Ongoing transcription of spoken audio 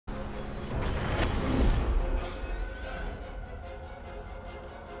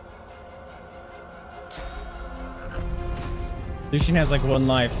Lucian has like 1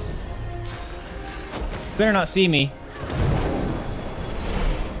 life. Better not see me.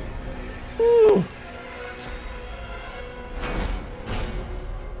 Woo!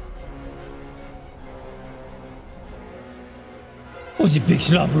 Who's your big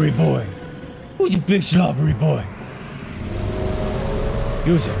slobbery boy? Who's your big slobbery boy?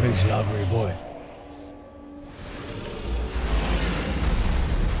 Who's your big slobbery boy?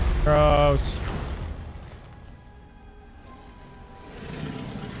 Gross.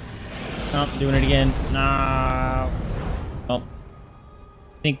 Nope, doing it again. No. Well, I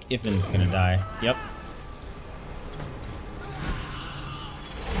think Iffin's gonna die. Yep.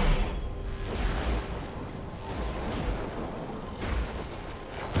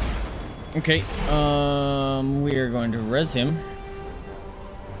 Okay, we are going to res him.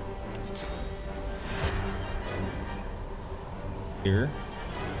 Here.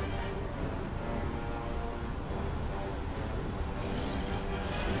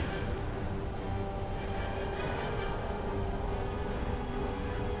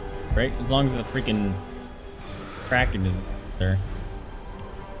 Right, as long as the freaking Kraken isn't there.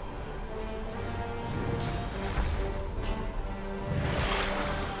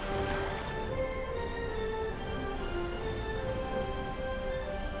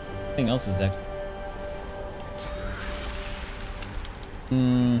 Nothing else is that.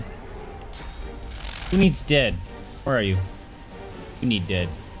 Who needs dead? Where are you? You need dead.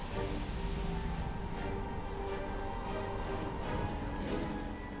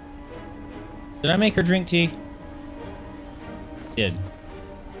 Did I make her drink tea? Did.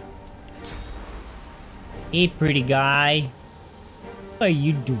 Hey, pretty guy. How are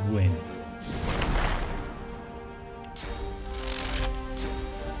you doing?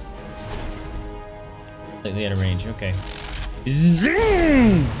 Slightly out of range. Okay.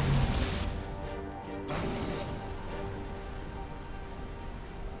 Zing!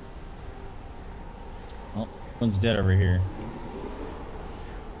 Oh, one's dead over here.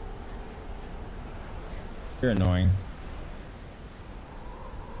 You're annoying.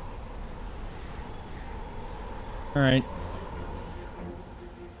 Alright.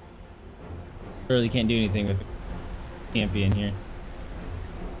 Really can't do anything with the champion here.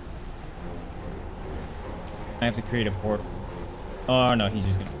 I have to create a port. Oh no, he's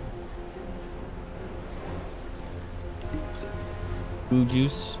just gonna. Boo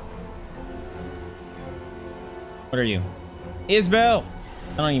juice. What are you? Isabel!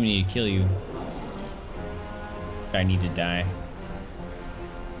 I don't even need to kill you. I need to die.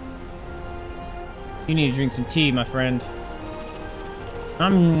 You need to drink some tea, my friend. I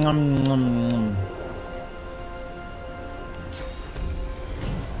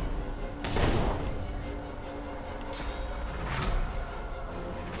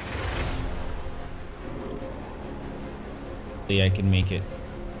can make it.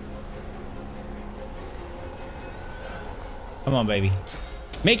 Come on, baby.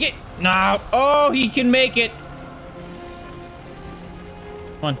 Make it! No! Oh, he can make it!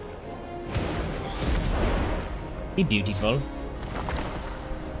 Come on. Be beautiful.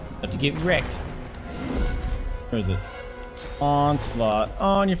 About to get wrecked. Where is it? Onslaught.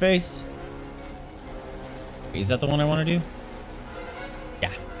 On your face. Wait, is that the one I want to do?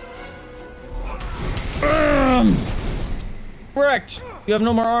 Yeah. Wrecked! You have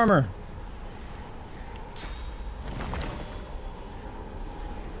no more armor.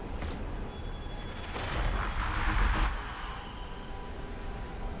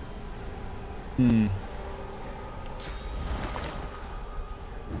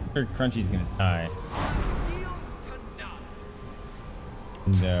 Sure, Crunchy's gonna die.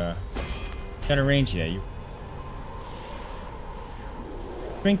 And got a range yet? You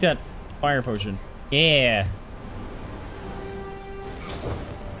drink that fire potion. Yeah.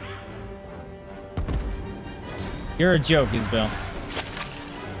 You're a joke, Isabel.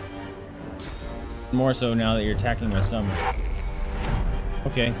 More so now that you're attacking my summon.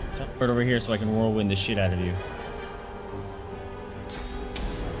 Okay, teleport over here so I can whirlwind the shit out of you.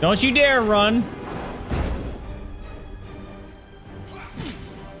 Don't you dare run!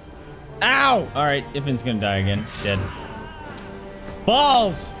 Ow! Alright, Iffin's gonna die again. Dead.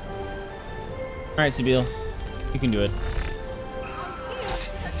 Balls! Alright, Sabine. You can do it.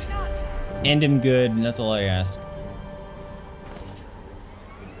 End him good, and that's all I ask.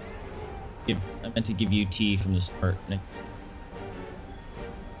 I meant to give you tea from the start.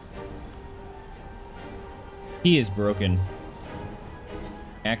 Tea is broken.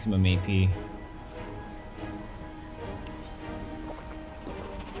 Maximum AP.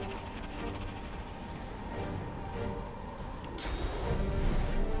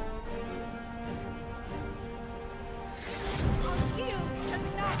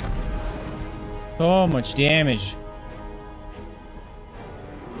 So much damage.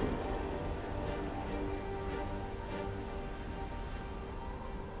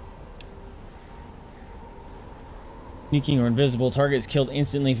 Sneaking or invisible. Target is killed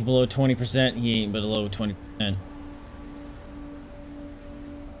instantly for below 20%. He ain't below 20%.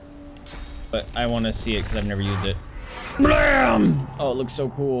 But I want to see it because I've never used it. Blam! Oh, it looks so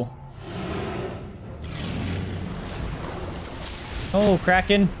cool. Oh,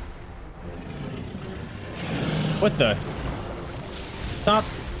 Kraken. What the? Stop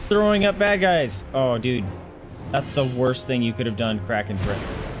throwing up bad guys. Oh, dude. That's the worst thing you could have done, Kraken threat.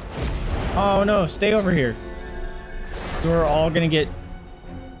 Oh, no. Stay over here. You're all gonna get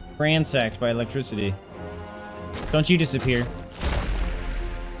ransacked by electricity. Don't you disappear.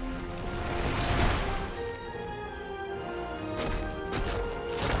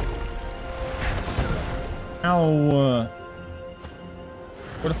 Ow.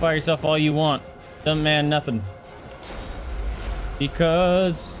 Fortify yourself all you want. Dumb man, nothing.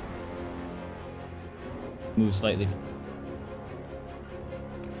 Because... Move slightly.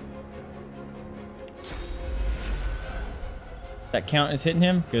 That count is hitting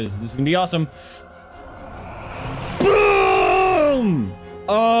him, because this is gonna be awesome. Boom!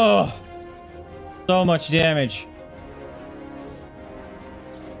 Oh! So much damage.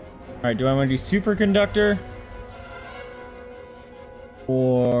 Alright, do I want to do superconductor?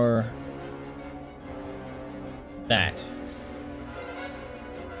 Or... that?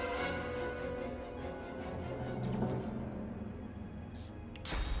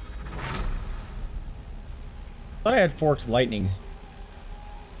 Thought I had forked lightnings.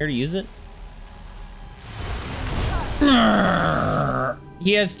 Care to use it?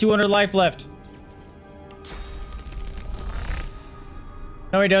 He has 200 life left.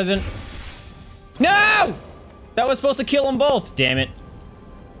 No, he doesn't. No! That was supposed to kill them both. Damn it.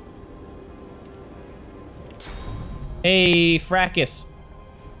 Hey, Fracus.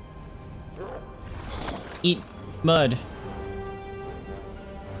 Eat mud.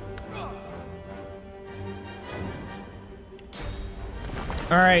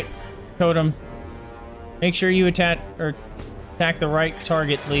 Alright, Totem. Make sure you attack the right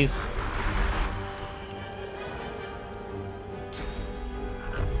target, please.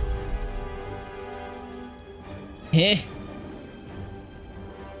 Heh.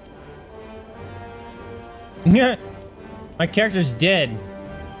 My character's dead.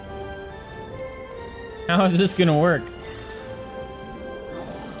 How is this gonna work?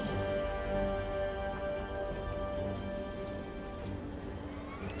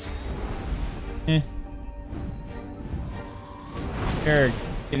 Sure,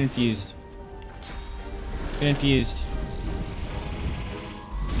 get infused. Get infused.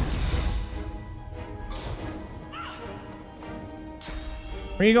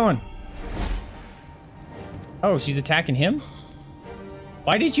 Where are you going? Oh, she's attacking him?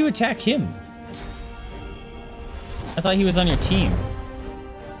 Why did you attack him? I thought he was on your team.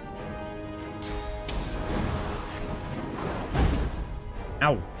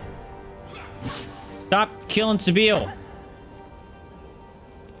 Ow. Stop killing Sabille.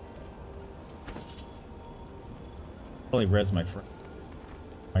 Probably res my friend.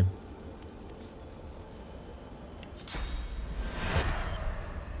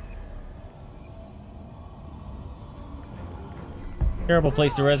 Terrible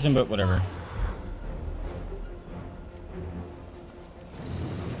place to res him, but whatever.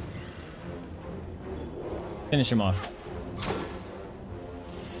 Finish him off.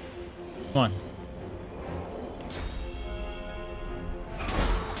 Come on.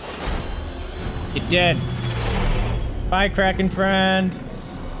 Get dead. Bye, Kraken friend.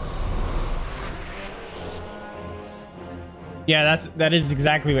 Yeah, that is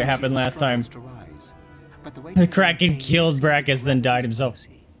exactly what happened last time. The Kraken killed Brachus, then died himself.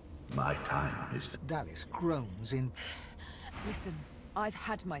 My time is... Dallas groans in... Listen, I've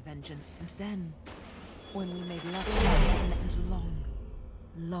had my vengeance, and then, when we made love again,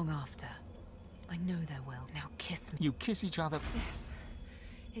 and long after, I know there will. Now kiss me. You kiss each other. Yes.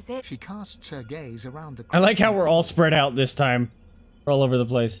 Is it? She casts her gaze around the... I like how we're all spread out this time. We're all over the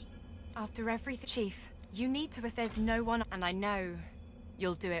place. After everything, Chief, you need to... There's no one, and I know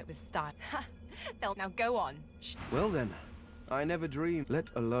you'll do it with style. They'll now go on. Well then, I never dreamed,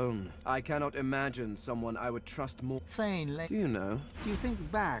 let alone. I cannot imagine someone I would trust more. Fane, Do you know? do you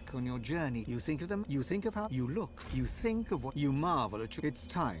think back on your journey? You think of them, you think of how you look, you think of what you marvel at. It's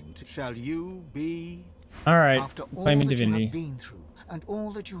time to... Shall you be... Alright, After all claiming that Divinity. you have been through, and all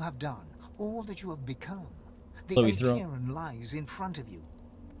that you have done, all that you have become, the Chloe throw. Acheron lies in front of you.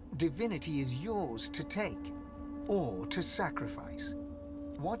 Divinity is yours to take, or to sacrifice.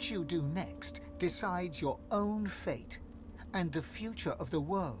 What you do next decides your own fate and the future of the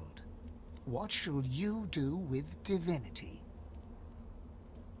world. What shall you do with divinity?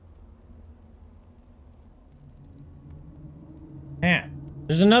 Man,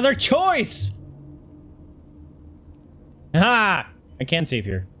 there's another choice! Ah! I can't save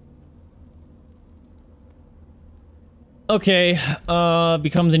here. Okay,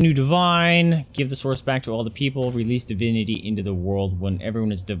 become the new divine, give the source back to all the people, release divinity into the world. When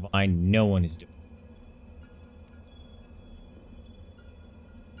everyone is divine, no one is divine.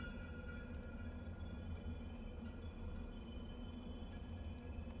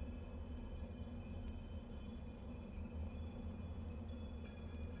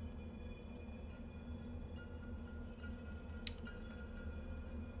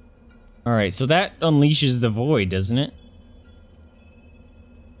 Alright, so that unleashes the void, doesn't it?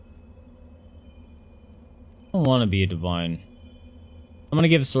 I don't want to be a divine. I'm gonna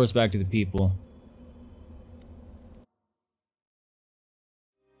give the source back to the people.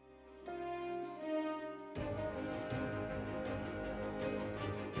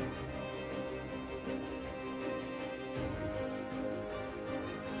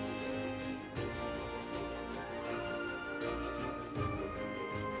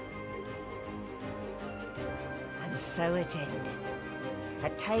 And so it ended. A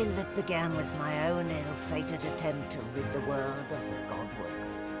tale that began with my own ill-fated attempt to rid the world of the Godwoken.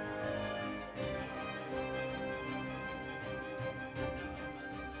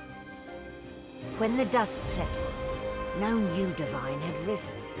 When the dust settled, no new divine had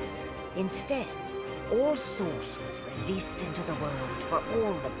risen. Instead, all source was released into the world for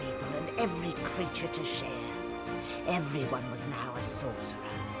all the people and every creature to share. Everyone was now a sorcerer.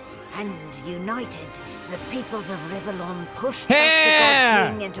 And united, the peoples of Rivellon pushed back the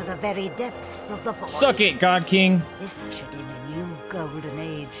God King into the very depths of the void. Suck it, God King. This ushered in a new golden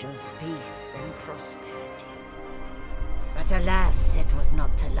age of peace and prosperity. But alas, it was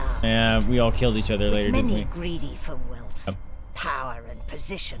not to last. Yeah, we all killed each other later, With didn't many we? greedy for wealth, power, and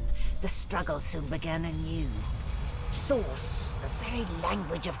position, the struggle soon began anew. Source, the very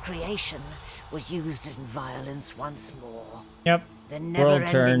language of creation, was used in violence once more. Yep. The World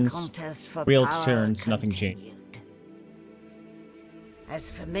never-ending turns. contest for Wheel power turns. Nothing changed. continued.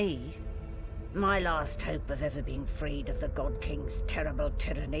 As for me, my last hope of ever being freed of the God King's terrible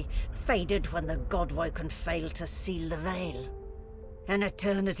tyranny faded when the Godwoken failed to seal the veil. An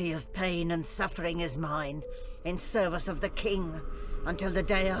eternity of pain and suffering is mine, in service of the King, until the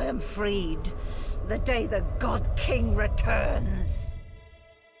day I am freed, the day the God King returns.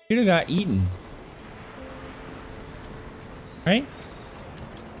 Should have got eaten. Right?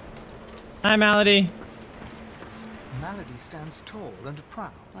 Hi, Malady. Malady stands tall and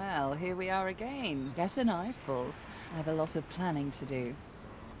proud. Well, here we are again. Get an eyeful. I have a lot of planning to do.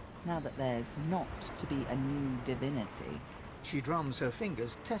 Now that there's not to be a new divinity. She drums her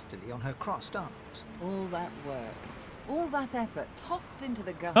fingers testily on her crossed arms. All that work, all that effort tossed into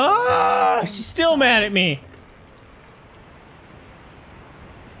the gutter. Ah, she's still mad at me.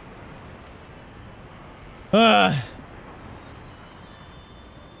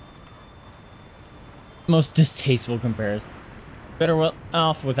 Most distasteful comparison. Better well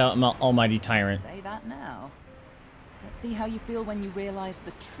off without Almighty Tyrant. Say that now. Let's see how you feel when you realize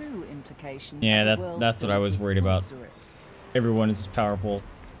the true implication. Yeah, of a world that's what I filled was with worried about. sorcerers. Everyone is powerful.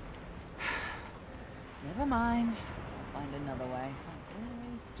 Never mind. I'll find another way. I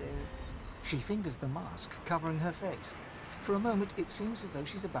always do. She fingers the mask, covering her face. For a moment, it seems as though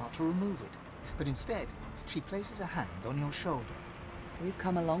she's about to remove it. But instead, she places a hand on your shoulder. We've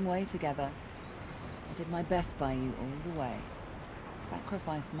come a long way together. I did my best by you all the way.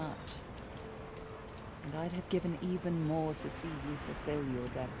 Sacrificed much. And I'd have given even more to see you fulfill your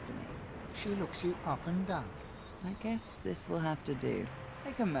destiny. She looks you up and down. I guess this will have to do.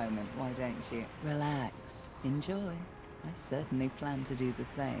 Take a moment, why don't you? Relax. Enjoy. I certainly plan to do the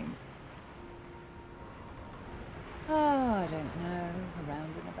same. Oh, I don't know.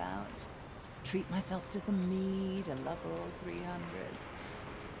 Around and about. Treat myself to some mead, a lover or 300.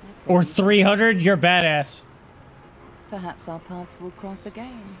 Let's Or see. 300? You're badass. Perhaps our paths will cross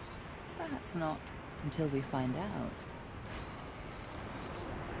again. Perhaps not, until we find out.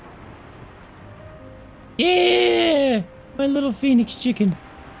 Yeah! My little phoenix chicken.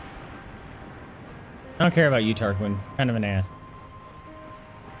 I don't care about you, Tarquin. Kind of an ass.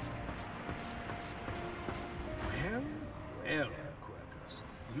 Well, well, Quercus.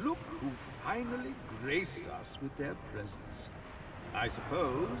 Look who finally graced us with their presence. I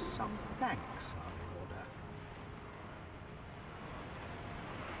suppose some thanks are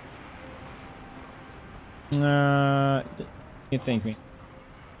in order. You thank me.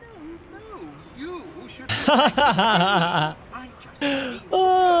 I just saved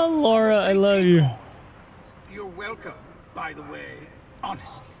Oh, Laura, I love you. You're welcome, by the way.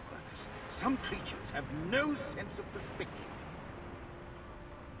 Honestly, Quercus, some creatures have no sense of perspective.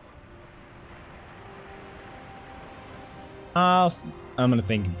 I'm gonna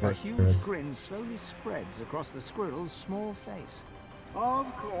thank you A for huge this. grin slowly spreads across the squirrel's small face.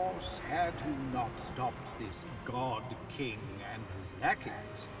 Of course, had you not stopped this god king and his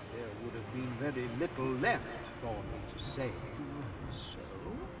lackeys, there would have been very little left for me to save. So?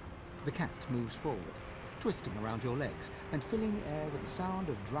 The cat moves forward, twisting around your legs and filling the air with the sound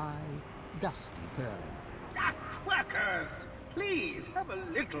of dry, dusty purring. Ah, Quercus! Please, have a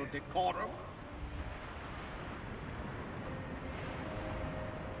little decorum.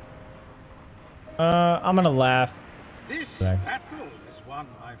 I'm gonna laugh. This Thanks. battle is won,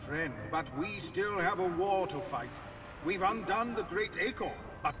 my friend, but we still have a war to fight. We've undone the Great Acorn,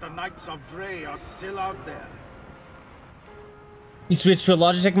 but the Knights of Dre are still out there. You switched to a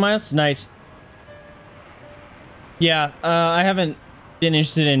Logitech mouse? Nice. Yeah, I haven't been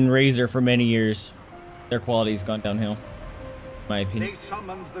interested in Razer for many years. Their quality's gone downhill, in my opinion. They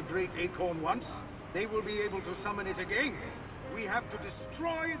summoned the Great Acorn once. They will be able to summon it again. We have to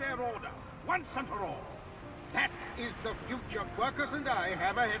destroy their order, once and for all. That is the future Quercus and I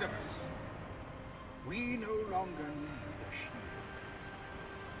have ahead of us. We no longer need a shield,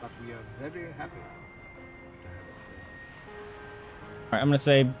 but we are very happy to have a friend.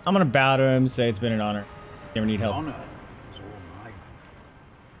 Alright, I'm gonna bow to him and say it's been an honor. Never need The help. honor is all mine.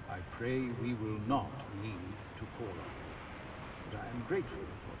 I pray we will not need to call on you, but I am grateful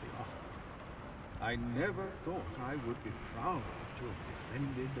for the offer. I never thought I would be proud to have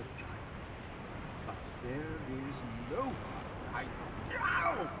befriended a giant. But there is no one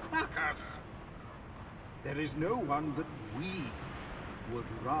Oh, Quercus! There is no one that we would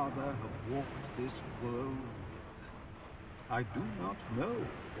rather have walked this world with. I do not know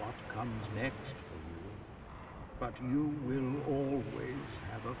what comes next for you, but you will always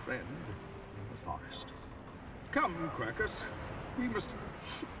have a friend in the forest. Come, Quercus. We must...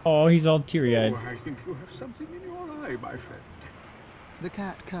 Oh, he's all teary-eyed. Oh, I think you have something in your eye, my friend. The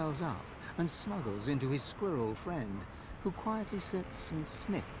cat curls up and snuggles into his squirrel friend, who quietly sits and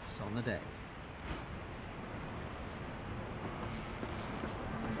sniffs on the deck.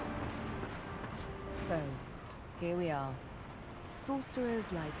 So, here we are.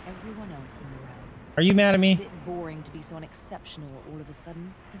 Sorcerers like everyone else in the realm. Are you mad at A me? bit boring to be so unexceptional all of a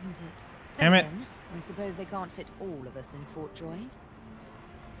sudden, isn't it? Damn it. Then, I suppose they can't fit all of us in Fort Joy.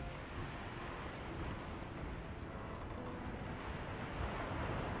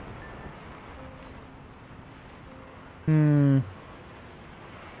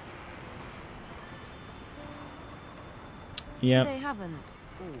 Yep. They haven't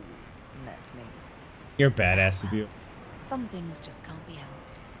all met me. You're badass of you. Some things just can't be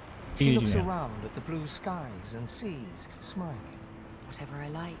helped. She You looks do now. around at the blue skies and sees, smiling. Whatever I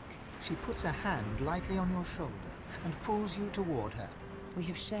like. She puts a hand lightly on your shoulder and pulls you toward her. We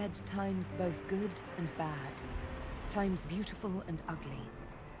have shared times both good and bad. Times beautiful and ugly.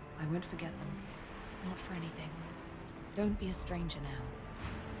 I won't forget them. Not for anything. Don't be a stranger now.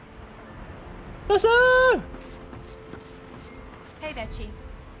 What's up? Hey there, Chief.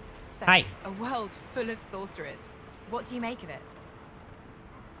 So, Hi. a world full of sorcerers. What do you make of it?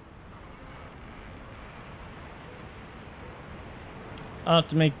 I'll have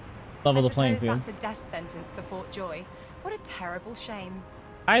to level the playing I suppose field. that's a death sentence for Fort Joy. What a terrible shame.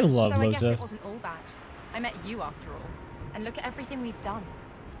 I love Though I guess Loza. it wasn't all bad. I met you after all. And look at everything we've done.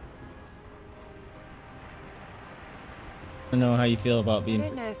 I don't know how you feel about I being...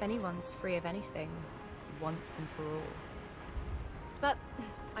 don't know if anyone's free of anything, once and for all. But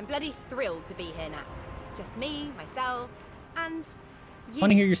I'm bloody thrilled to be here now. Just me, myself, and you. I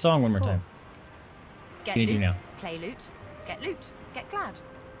want to hear your song one more of time. course. Get What do you do loot, now? play loot, get glad.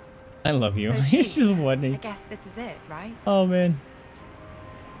 I love you. So, He's Chief, just I wondering. guess this is it, right? Oh, man.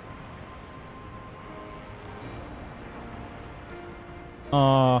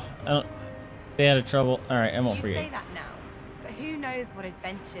 Aw, they had a trouble. Alright, I won't You forget. say that now, but who knows what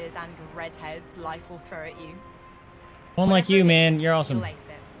adventures and redheads life will throw at you. One like Whatever you, it man. is, You're awesome. you'll ace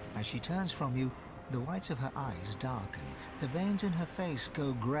it. As she turns from you, the whites of her eyes darken, the veins in her face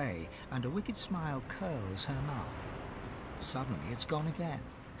go grey, and a wicked smile curls her mouth. Suddenly, it's gone again.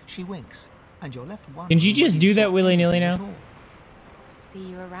 She winks, and you're left wondering... Can you just whether do that saw willy-nilly anything now? at all. See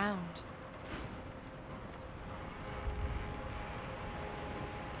you around.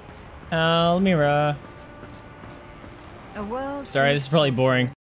 Almira. A world Sorry, full this is of probably sorcerers. boring.